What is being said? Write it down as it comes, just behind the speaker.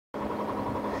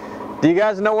Do you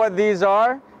guys know what these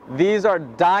are? These are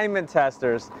diamond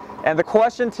testers. And the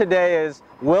question today is,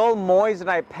 will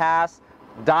Moissanite pass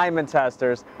diamond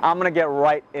testers? I'm going to get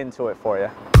right into it for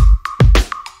you.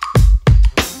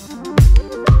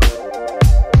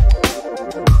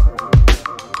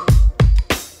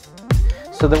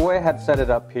 So the way I had set it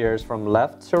up here is from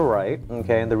left to right,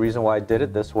 okay, and the reason why I did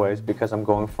it this way is because I'm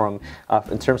going from,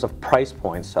 in terms of price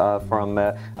points, from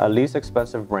a least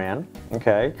expensive brand,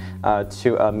 okay,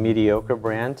 to a mediocre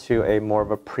brand to a more of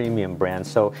a premium brand.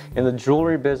 So in the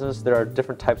jewelry business, there are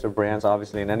different types of brands.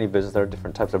 Obviously, in any business, there are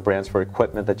different types of brands for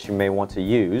equipment that you may want to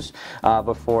use.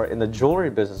 But in the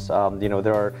jewelry business, you know,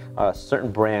 there are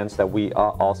certain brands that we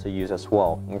also use as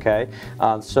well, okay.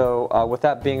 So with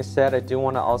that being said, I do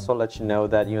want to also let you know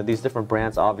that, you know, these different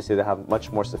brands, obviously they have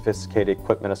much more sophisticated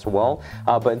equipment as well,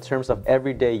 but in terms of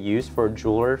everyday use for a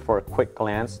jeweler, for a quick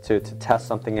glance to test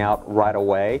something out right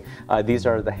away, these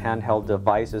are the handheld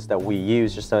devices that we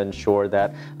use just to ensure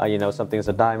that, you know, something is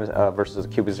a diamond versus a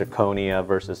cubic zirconia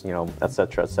versus, you know,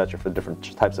 etc., etc., for different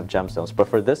types of gemstones. But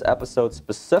for this episode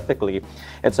specifically,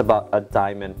 it's about a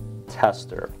diamond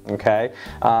tester, okay?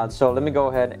 So let me go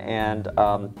ahead and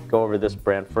go over this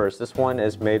brand first. This one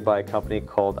is made by a company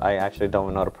called, I actually don't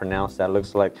know how to pronounce that, it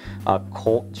looks like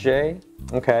Colt J,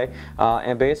 okay?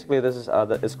 And basically this is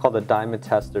it's called the Diamond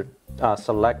Tester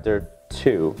Selector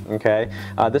 2, okay?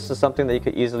 This is something that you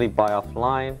could easily buy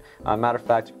offline. Matter of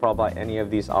fact, you can probably buy any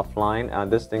of these offline.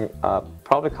 This thing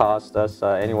probably cost us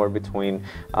anywhere between,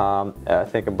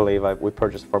 I believe we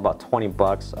purchased for about 20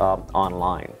 bucks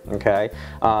online, okay?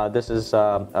 This is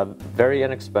very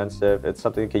inexpensive. It's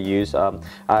something you could use.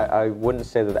 I wouldn't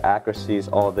say that the accuracy is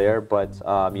all there, but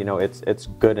you know, it's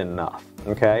good enough,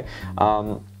 okay?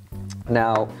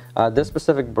 Now, this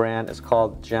specific brand is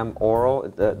called Gem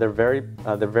Oral. They're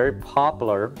very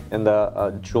popular in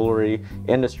the jewelry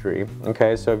industry.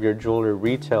 Okay, so if you're a jewelry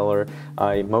retailer,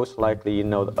 most likely you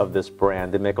know of this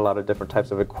brand. They make a lot of different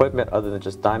types of equipment other than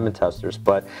just diamond testers.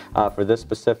 But for this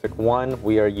specific one,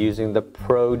 we are using the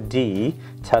Pro D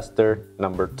tester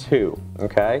number 2.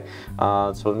 Okay,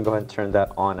 so let me go ahead and turn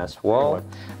that on as well.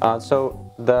 So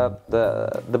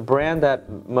the brand that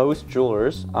most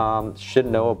jewelers should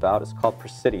know about is called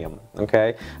Presidium.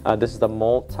 Okay, this is the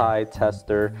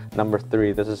multi-tester number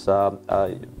 3. This is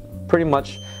pretty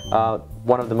much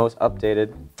one of the most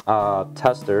updated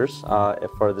testers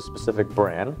for the specific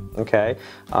brand. Okay,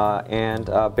 and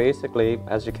basically,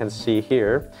 as you can see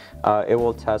here, it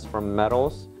will test from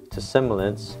metals to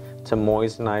similants to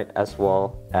moissanite as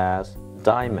well as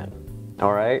diamond.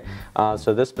 All right,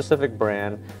 so this specific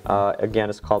brand,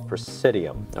 again, is called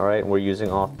Presidium. All right, and we're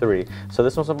using all 3. So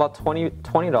this one's about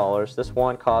 $20. This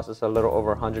one costs us a little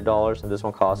over $100, and this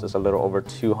one costs us a little over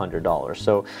 $200.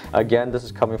 So again, this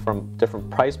is coming from different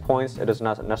price points. It does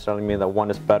not necessarily mean that one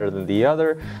is better than the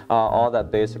other. All that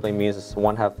basically means is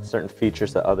one have certain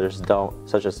features that others don't,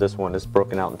 such as this one is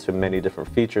broken out into many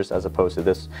different features, as opposed to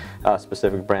this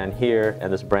specific brand here.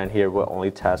 And this brand here will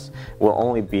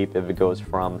only beep if it goes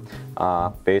from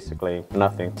basically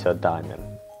nothing to a diamond.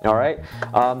 All right,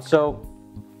 so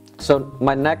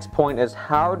my next point is,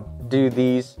 how do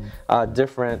these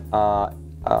different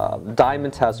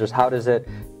diamond testers, how does it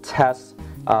test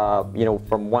you know,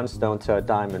 from one stone to a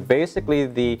diamond? Basically,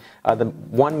 the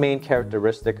one main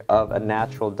characteristic of a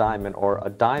natural diamond, or a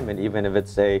diamond, even if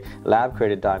it's a lab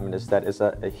created diamond, is that it's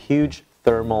a huge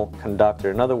thermal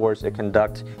conductor. In other words, it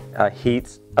conducts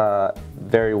heat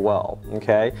very well.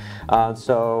 Okay,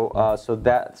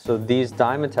 so these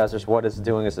diamond testers, what it's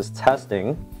doing is it's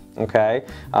testing, okay,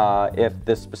 if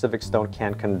this specific stone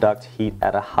can conduct heat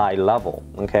at a high level.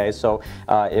 Okay, so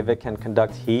if it can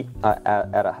conduct heat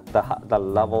at the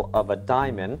level of a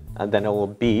diamond, and then it will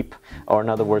beep, or in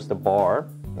other words, the bar.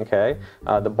 Okay,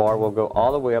 the bar will go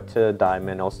all the way up to the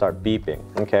diamond. It'll start beeping.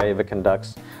 Okay, if it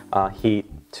conducts heat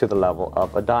to the level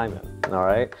of a diamond. All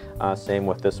right, same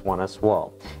with this one as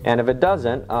well. And if it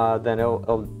doesn't, then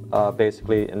it'll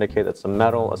basically indicate it's a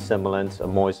metal, a simulant, a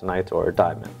moissanite, or a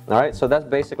diamond. All right, so that's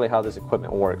basically how this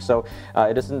equipment works. So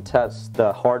it doesn't test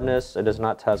the hardness, it does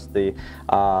not test the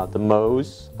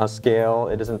Mohs scale,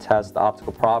 it doesn't test the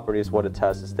optical properties. What it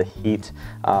tests is the heat,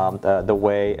 the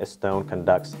way a stone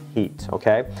conducts heat.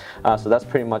 Okay, so that's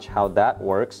pretty much how that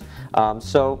works.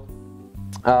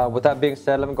 With that being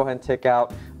said, let me go ahead and take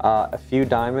out a few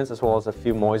diamonds as well as a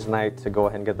few moissanite to go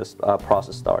ahead and get this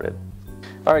process started.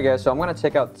 Alright guys, so I'm going to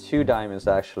take out 2 diamonds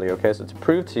actually. Okay, so to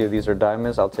prove to you these are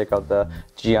diamonds, I'll take out the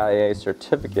GIA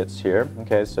certificates here.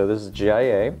 Okay, so this is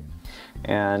GIA,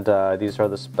 and these are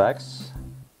the specs,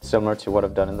 similar to what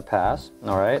I've done in the past.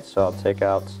 Alright, so I'll take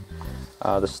out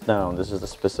the stone. This is the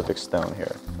specific stone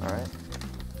here. Alright,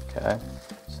 okay.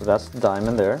 So So that's the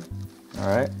diamond there. All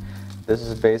right. This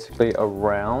is basically a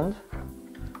round,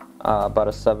 about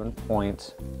a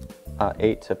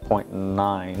 7.8 to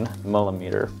 0.9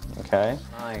 millimeter. Okay.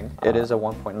 It is a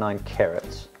 1.9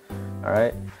 carat. All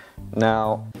right.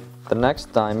 Now, the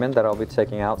next diamond that I'll be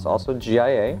taking out is also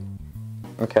GIA.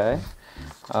 Okay.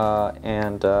 Here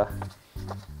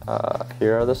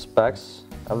are the specs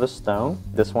of the stone.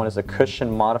 This one is a cushion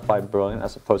modified brilliant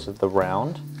as opposed to the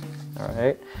round. All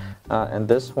right. And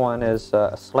this one is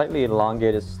a slightly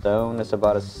elongated stone. It's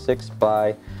about a 6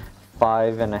 by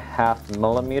 5.5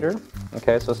 millimeter.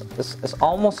 Okay, so it's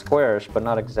almost squarish, but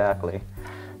not exactly.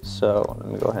 So let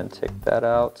me go ahead and take that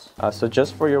out. So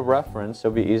just for your reference,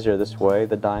 it'll be easier this way.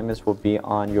 The diamonds will be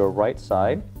on your right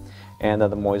side, and the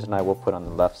moissanite will put on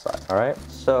the left side. All right.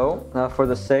 So for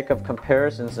the sake of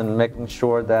comparisons and making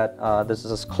sure that this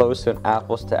is as close to an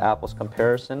apples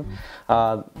comparison,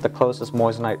 the closest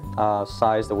moissanite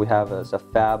size that we have is a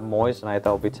fab moissanite that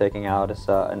we'll be taking out is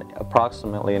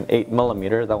approximately an 8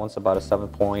 millimeter. That one's about a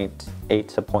 7.8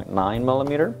 to 0.9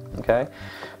 millimeter. Okay.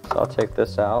 So I'll take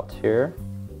this out here.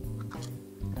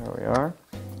 There we are.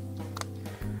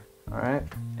 All right.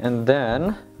 And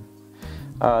then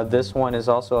this one is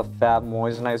also a fab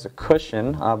moissanite. It's a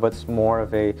cushion, but it's more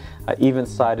of a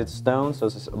even-sided stone, so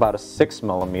it's about a 6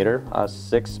 millimeter,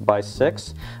 6 by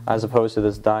 6, as opposed to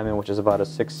this diamond, which is about a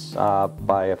 6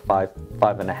 by a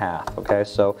 5.5. Okay,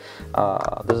 so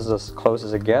this is as close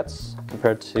as it gets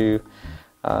compared to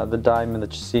the diamond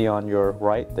that you see on your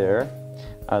right there.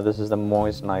 This is the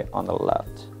moissanite on the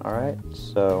left. All right,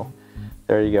 so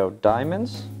there you go,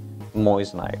 diamonds,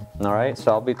 moissanite. All right,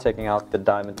 so I'll be taking out the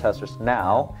diamond testers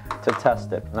now to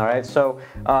test it. All right, so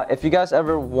if you guys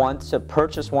ever want to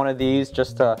purchase one of these,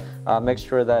 just to make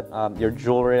sure that your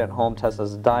jewelry at home tests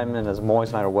as diamond, as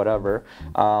moissanite, or whatever,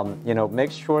 you know,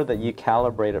 make sure that you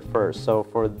calibrate it first. So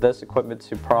for this equipment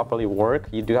to properly work,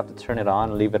 you do have to turn it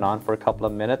on, leave it on for a couple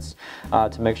of minutes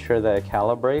to make sure that it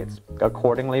calibrates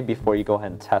accordingly before you go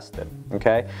ahead and test it.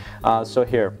 Okay, so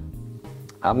here,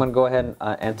 I'm going to go ahead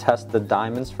and test the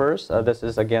diamonds first. This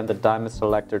is, again, the Diamond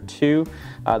Selector 2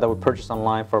 that we purchased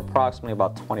online for approximately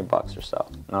about 20 bucks or so.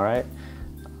 All right.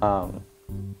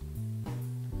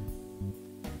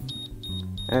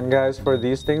 And guys, for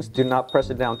these things, do not press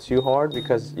it down too hard,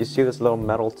 because you see this little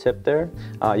metal tip there.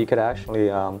 You could actually,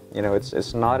 you know,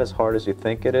 it's not as hard as you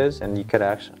think it is, and you could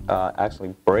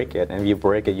actually break it. And if you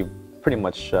break it, you pretty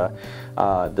much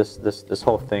this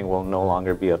whole thing will no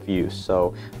longer be of use.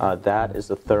 So that is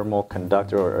the thermal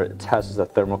conductor, or it tests the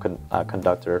thermal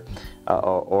conductor,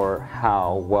 or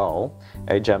how well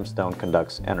a gemstone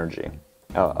conducts energy,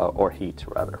 or heat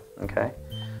rather. Okay,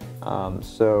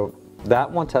 so that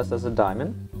one tests as a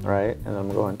diamond, right? And then I'm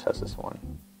going to test this one.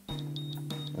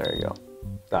 There you go,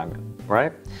 diamond,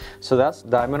 right? So that's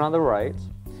diamond on the right,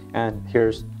 and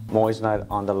here's moissanite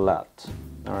on the left.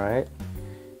 All right.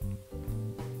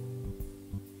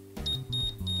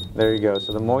 There you go.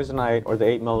 So the moissanite, or the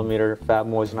 8 millimeter fab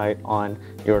moissanite on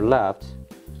your left,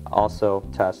 also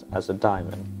tests as a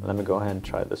diamond. Let me go ahead and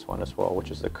try this one as well,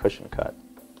 which is the cushion cut.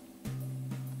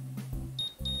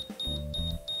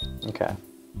 Okay.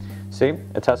 See,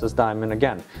 it tests as diamond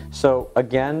again. So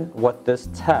again, what this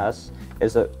tests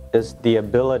is the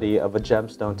ability of a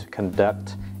gemstone to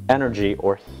conduct energy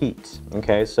or heat.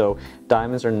 Okay, so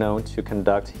diamonds are known to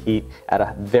conduct heat at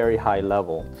a very high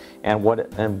level, and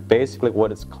basically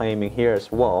what it's claiming here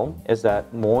as well is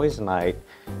that moissanite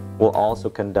will also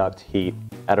conduct heat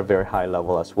at a very high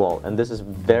level as well. And this is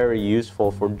very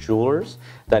useful for jewelers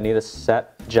that need to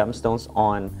set gemstones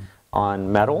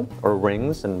on metal or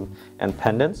rings and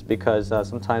pendants, because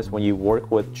sometimes when you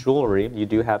work with jewelry, you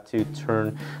do have to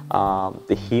turn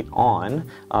the heat on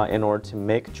in order to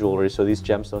make jewelry. So these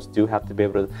gemstones do have to be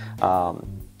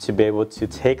able to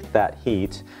take that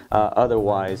heat.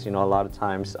 Otherwise, you know, a lot of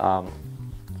times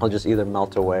they'll just either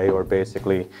melt away or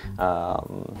basically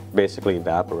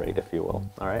evaporate, if you will.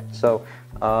 All right. So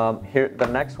here, the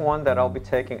next one that I'll be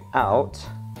taking out.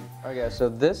 Okay, so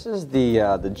this is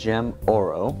the Gem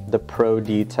Oro, the Pro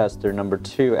D tester number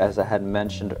 2, as I had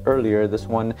mentioned earlier. This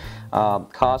one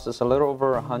costs us a little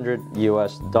over $100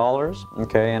 US.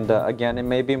 Okay, and again, it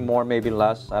may be more, maybe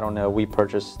less. I don't know. We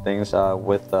purchase things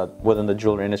within the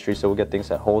jewelry industry, so we get things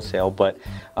at wholesale. But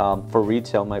for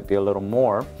retail, might be a little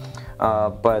more.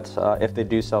 But if they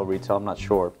do sell retail, I'm not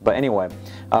sure. But anyway,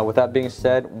 with that being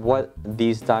said, what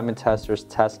these diamond testers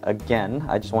test, again,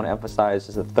 I just want to emphasize,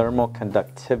 is the thermal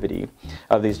conductivity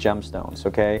of these gemstones.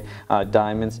 Okay,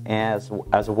 diamonds as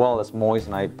well as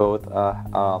moissanite both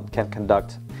can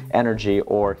conduct energy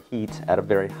or heat at a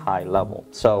very high level.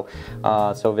 So,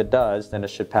 so if it does, then it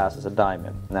should pass as a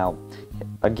diamond. Now,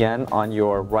 again, on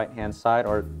your right-hand side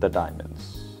are the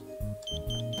diamonds.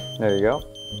 There you go.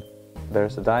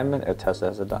 There's a diamond. It tests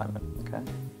as a diamond. Okay.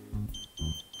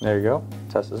 There you go.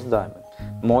 Tests as a diamond.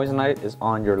 Moissanite is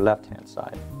on your left-hand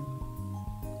side.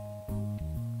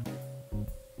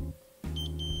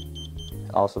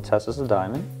 Also tests as a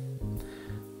diamond.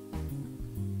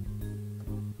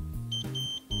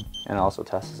 And also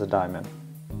tests as a diamond.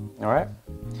 All right.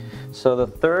 So the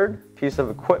third piece of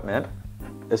equipment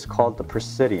is called the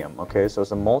Presidium. Okay, so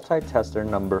it's a multi-tester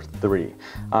number 3.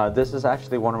 This is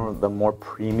actually one of the more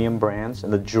premium brands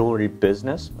in the jewelry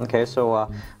business. Okay, so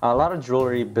a lot of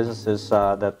jewelry businesses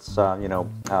that's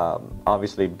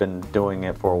obviously been doing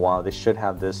it for a while, they should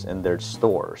have this in their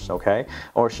stores. Okay,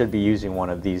 or should be using one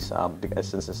of these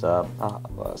since it's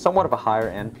somewhat of a higher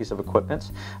end piece of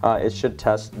equipment. It should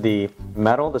test the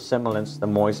metal, the similance, the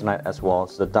moissanite, as well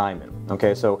as the diamond.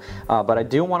 Okay, so but I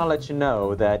do want to let you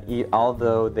know that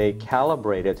although they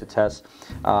calibrate it to test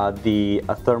the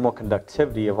thermal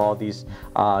conductivity of all these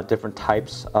different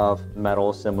types of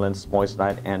metal, similance,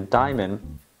 moissanite, and diamond,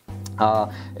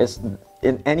 it's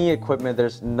in any equipment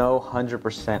there's no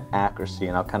 100% accuracy,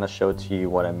 and I'll kind of show to you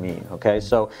what I mean. Okay,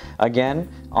 so again,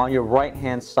 on your right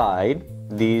hand side,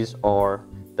 these are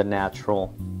the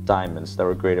natural diamonds that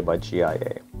were graded by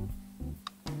GIA.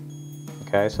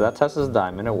 Okay, so that tests as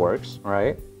diamond, it works,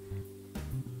 right?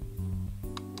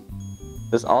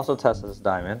 This also tests as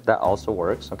diamond, that also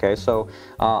works. Okay, so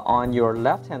on your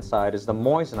left hand side is the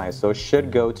moissanite, so it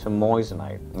should go to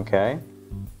moissanite. Okay,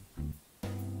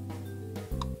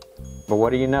 but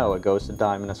what do you know, it goes to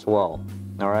diamond as well.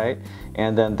 All right,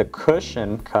 and then the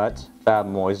cushion cut fab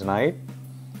moissanite,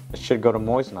 it should go to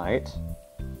moissanite,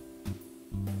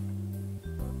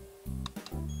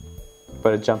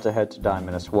 but it jumped ahead to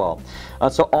diamond as well.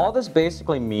 So all this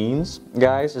basically means,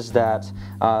 guys, is that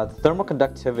the thermal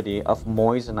conductivity of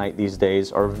moissanite these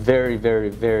days are very, very,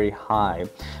 very high.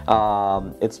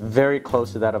 It's very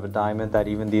close to that of a diamond, that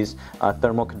even these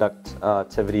thermal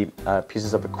conductivity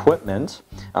pieces of equipment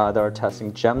that are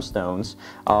testing gemstones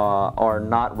are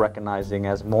not recognizing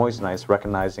as moissanites,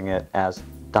 recognizing it as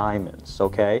diamonds.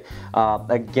 Okay,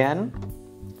 again,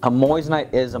 a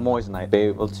moissanite is a moissanite. Be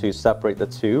able to separate the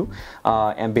two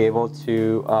and be able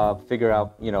to figure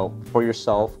out, for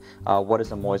yourself what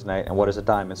is a moissanite and what is a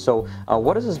diamond. So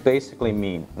what does this basically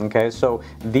mean? Okay, so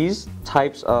these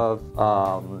types of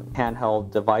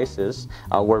handheld devices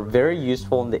were very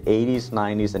useful in the 80s,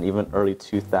 90s, and even early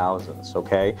 2000s.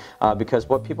 Okay, because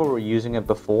what people were using it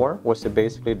before was to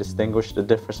basically distinguish the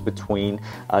difference between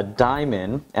a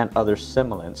diamond and other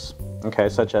similants. Okay,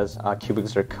 such as cubic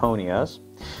zirconias,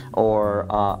 or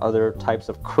other types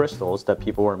of crystals that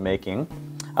people were making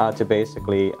to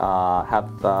basically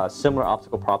have similar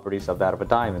optical properties of that of a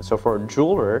diamond. So for a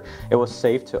jeweler, it was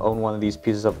safe to own one of these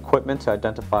pieces of equipment to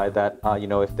identify that,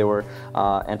 if they were,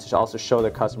 and to also show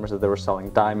their customers that they were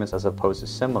selling diamonds as opposed to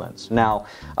similants. Now,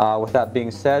 with that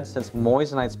being said, since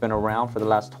moissanite's been around for the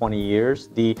last 20 years,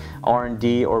 the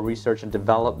R&D or research and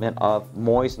development of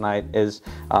moissanite is,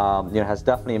 has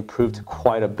definitely improved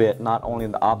quite a bit, not only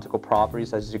in the optical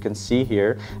properties, as you can see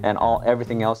here, and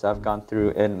everything else that I've gone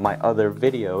through in my other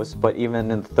videos, but even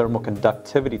in the thermal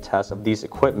conductivity test of these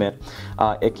equipment,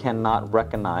 it cannot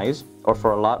recognize, or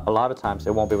for a lot of times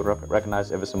it won't be able to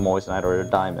recognize if it's a moissanite or a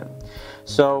diamond.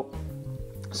 So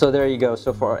there you go.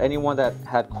 So for anyone that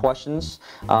had questions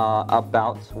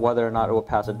about whether or not it will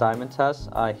pass a diamond test,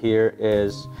 here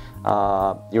is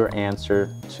your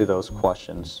answer to those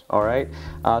questions. All right,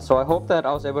 so I hope that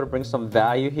I was able to bring some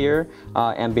value here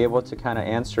and be able to kind of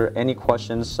answer any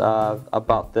questions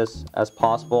about this as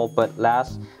possible. But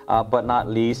last but not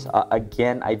least,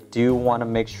 again, I do want to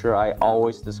make sure I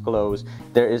always disclose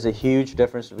there is a huge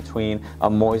difference between a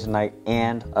moissanite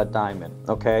and a diamond.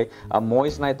 Okay, a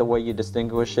moissanite, the way you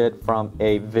distinguish it from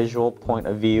a visual point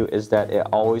of view is that it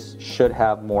always should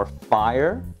have more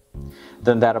fire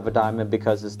than that of a diamond,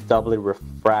 because it's doubly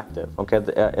refractive. Okay,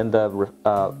 in the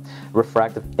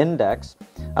refractive index,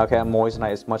 okay, a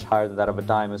moissanite is much higher than that of a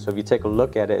diamond. So if you take a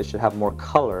look at it, it should have more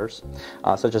colors,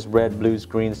 such as red, blues,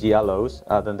 greens, yellows,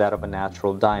 than that of a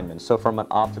natural diamond. So from an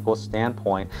optical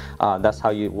standpoint, that's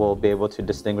how you will be able to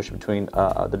distinguish between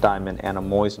the diamond and a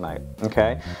moissanite.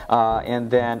 Okay, and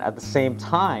then at the same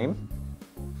time,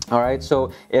 All right,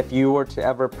 so if you were to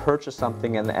ever purchase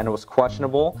something and it was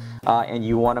questionable, and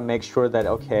you want to make sure that,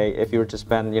 okay, if you were to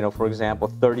spend, for example,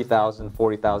 $30,000,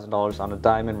 $40,000 on a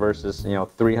diamond versus,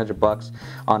 $300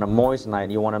 on a moissanite,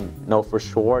 and you want to know for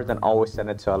sure, then always send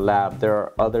it to a lab. There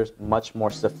are other much more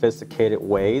sophisticated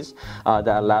ways that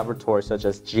a laboratory such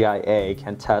as GIA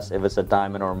can test if it's a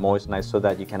diamond or a moissanite, so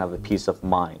that you can have a peace of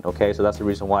mind. Okay, so that's the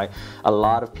reason why a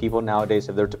lot of people nowadays,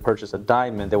 if they're to purchase a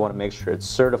diamond, they want to make sure it's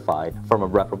certified from a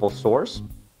reputable source.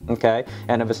 Okay,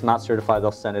 and if it's not certified,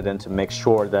 they'll send it in to make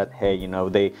sure that, hey,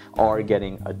 they are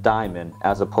getting a diamond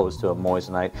as opposed to a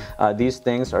moissanite. These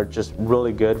things are just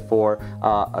really good for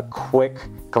a quick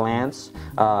glance,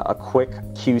 a quick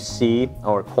QC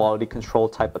or quality control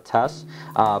type of test,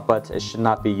 but it should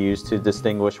not be used to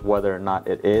distinguish whether or not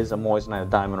it is a moissanite, a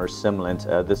diamond, or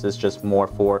simulant. This is just more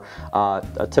for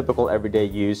a typical everyday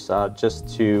use, just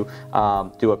to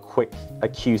do a quick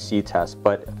QC test.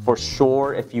 But for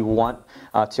sure, if you want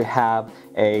to have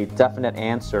a definite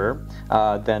answer,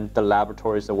 then the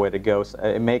laboratory is the way to go. So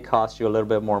it may cost you a little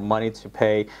bit more money to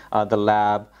pay the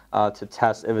lab to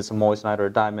test if it's a moissanite or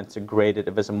a diamond, to grade it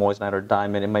if it's a moissanite or a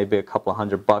diamond. It may be a couple of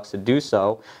 $100 to do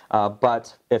so,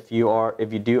 but if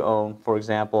you do own, for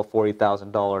example, a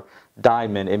 $40,000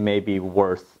 diamond, it may be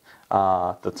worth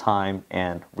the time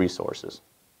and resources.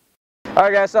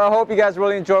 Alright guys, so I hope you guys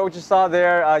really enjoyed what you saw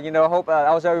there. I hope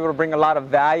I was able to bring a lot of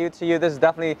value to you. This is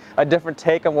definitely a different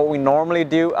take on what we normally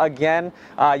do. Again,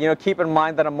 keep in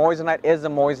mind that a moissanite is a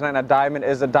moissanite and a diamond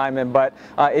is a diamond. But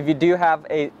if you do have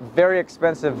a very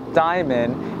expensive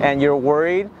diamond and you're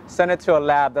worried, send it to a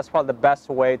lab. That's probably the best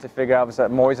way to figure out if it's a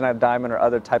moissanite, diamond, or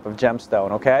other type of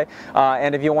gemstone, okay?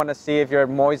 And if you want to see if your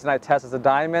moissanite test is a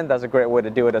diamond, that's a great way to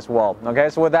do it as well. Okay,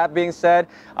 so with that being said,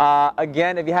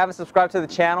 again, if you haven't subscribed to the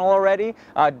channel already,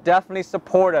 definitely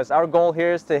support us. Our goal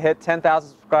here is to hit 10,000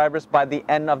 subscribers by the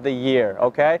end of the year,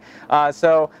 okay?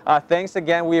 So thanks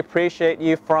again. We appreciate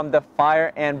you from the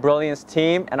Fire and Brilliance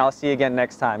team, and I'll see you again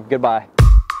next time. Goodbye.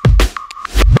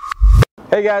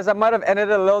 Hey guys, I might have ended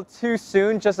it a little too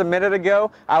soon just a minute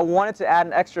ago. I wanted to add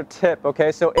an extra tip, okay?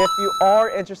 So if you are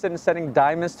interested in sending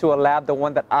diamonds to a lab, the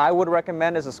one that I would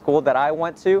recommend is a school that I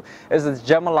went to, is the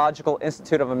Gemological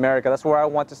Institute of America. That's where I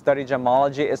went to study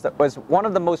gemology. It's one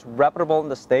of the most reputable in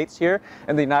the States here,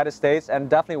 in the United States, and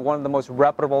definitely one of the most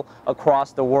reputable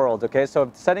across the world, okay? So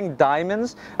sending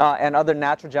diamonds and other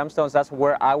natural gemstones, that's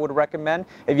where I would recommend.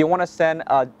 If you want to send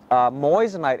a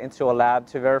moissanite into a lab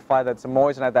to verify that it's a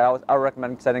moissanite, that I would recommend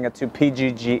sending it to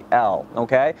PGGL,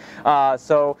 okay?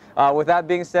 So with that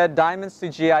being said, diamonds to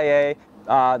GIA,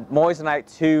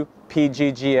 moissanite to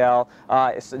PGGL,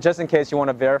 just in case you want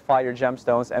to verify your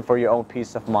gemstones and for your own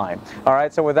peace of mind. All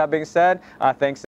right, so with that being said, thanks.